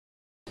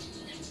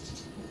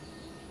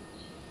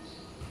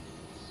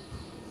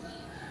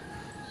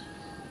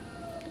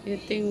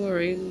Eating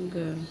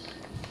moringa.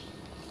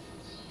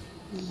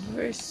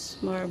 Where's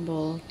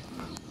Marble?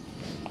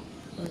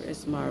 Where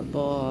is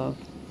Marble?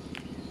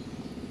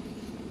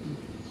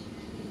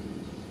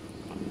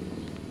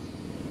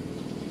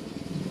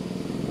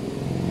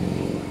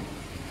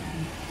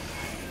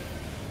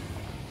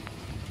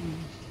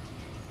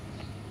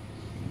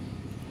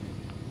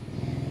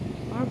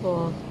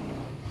 Marble.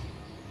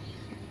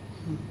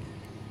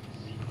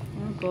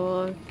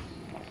 Marble.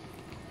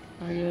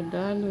 Are you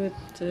done with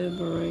the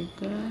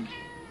moringa?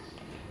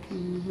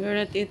 You're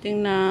not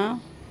eating now?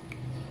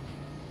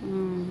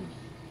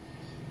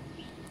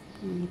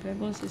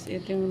 Pebbles is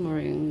eating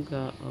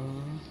moringa.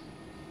 Oh.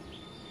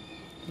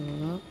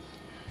 Look.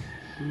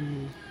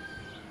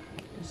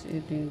 He's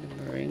eating the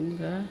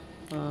moringa.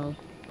 Wow.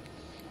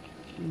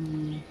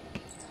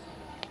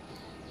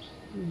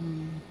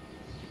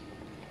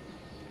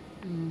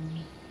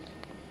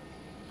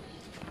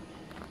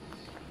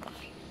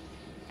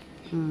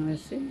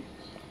 Let's see.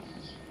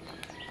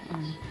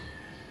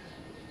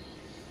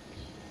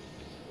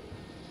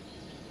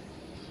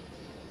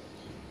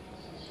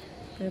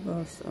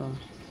 Pebbles. Oh.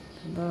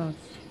 Pebbles.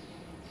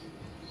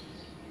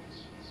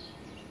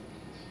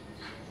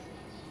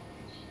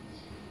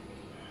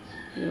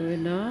 You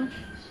enough?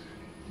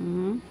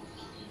 You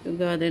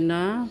got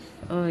enough?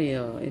 Oh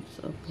yeah, it's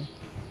okay.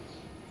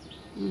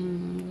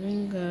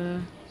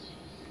 Moringa.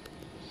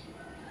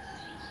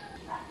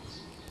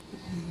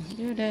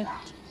 Do that.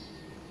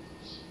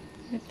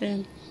 Hit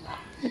them.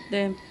 Hit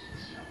them.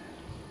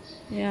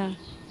 Yeah.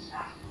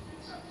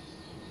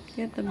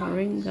 Get the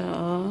moringa.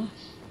 Oh.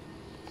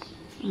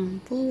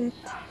 Pull it.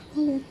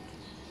 Pull it.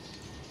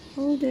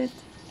 Hold it.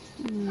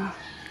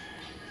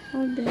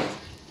 Hold it.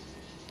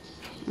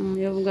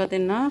 You haven't got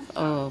enough?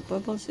 Oh,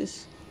 Pebbles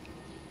is...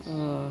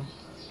 Oh.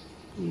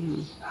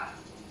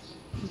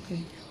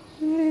 Okay.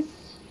 Pull it.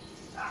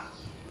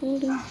 Pull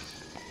it.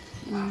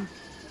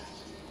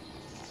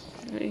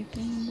 You're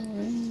eating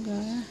moringa.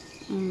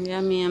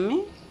 Yummy,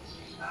 yummy.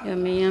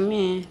 Yummy,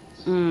 yummy.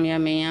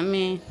 Yummy,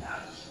 yummy.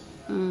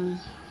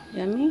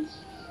 Yummy.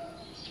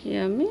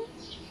 Yummy.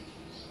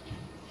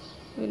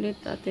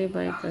 Ulit ate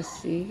bay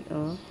kasi.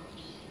 Oh.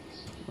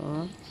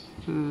 Oh.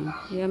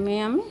 Yummy,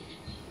 yummy.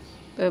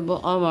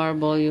 Pebble, oh,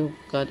 Marble, you've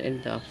got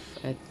enough,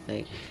 I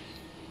think.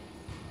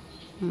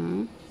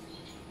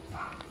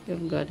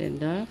 You've got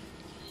enough.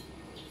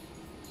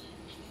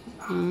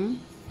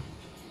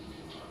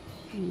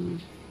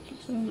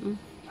 So,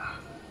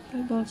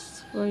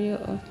 Pebbles for you.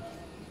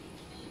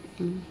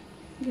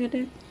 Get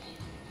it.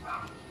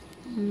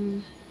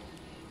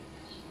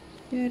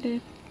 Get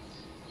it.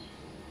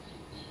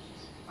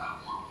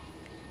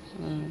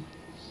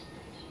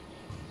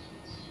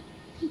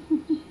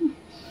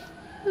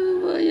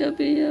 Oh,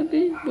 yummy,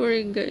 yummy.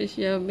 Moringa is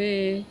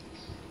yummy.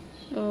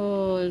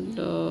 Oh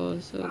no,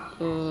 so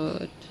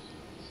good.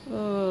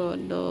 Oh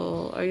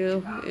no, are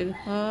you in?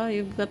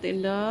 You've got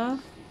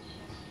enough?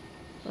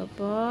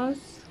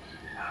 Pebbles?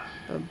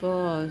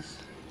 Pebbles.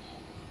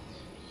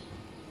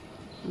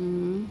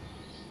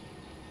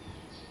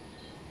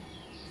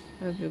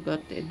 Have you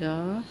got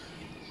enough?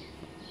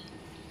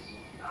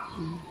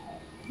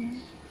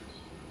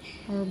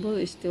 Marble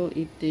is still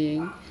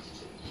eating.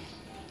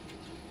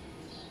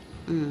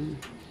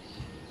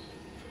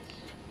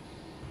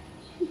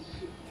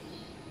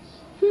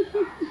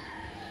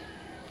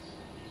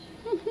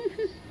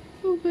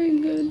 Oh my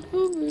god,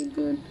 oh my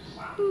god,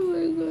 oh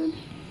my god.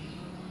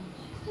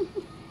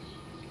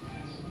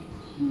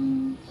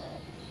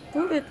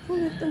 Pull it,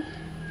 pull it,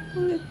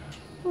 pull it,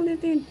 pull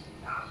it in.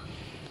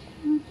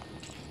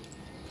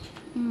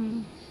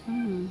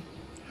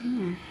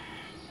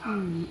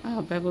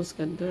 Pebbles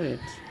can do it.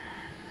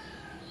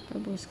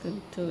 Pebbles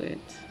can do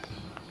it.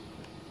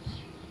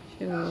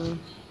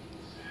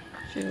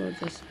 She will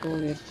just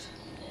pull it.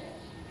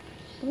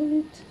 Pull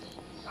it.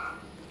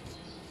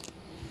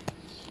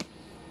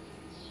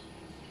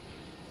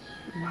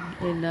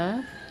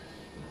 Enough?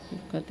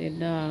 You've got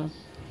enough.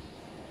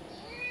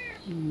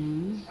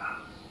 Enough.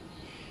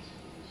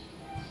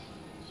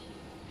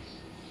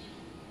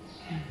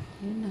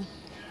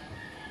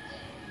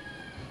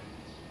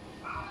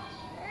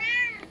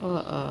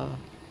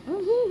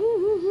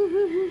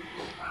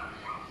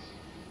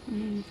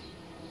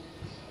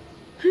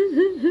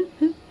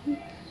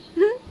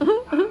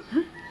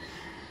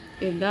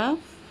 Enough?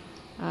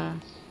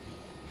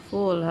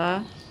 Full,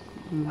 huh?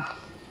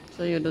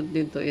 So you don't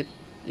need to eat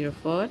your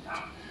food?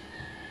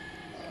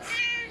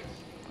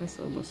 That's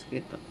almost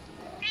mosquito.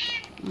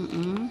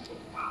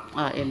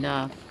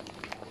 Enough.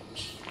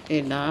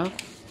 Enough.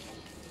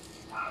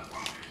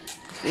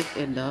 Is it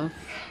enough?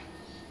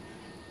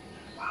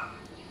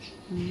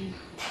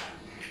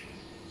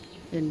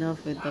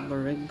 Enough with the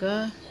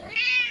moringa?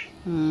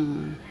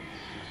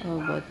 How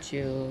about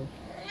you?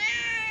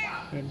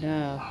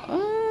 Enough.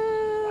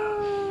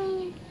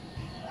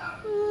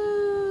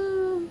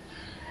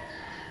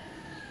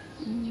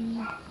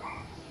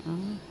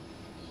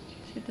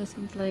 She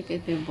doesn't like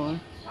it anymore.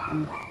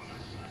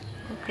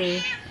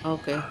 Okay,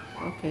 okay,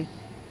 okay,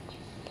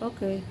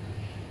 okay.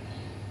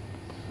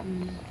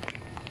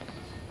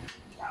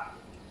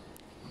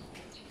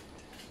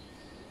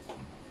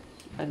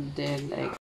 And then, like,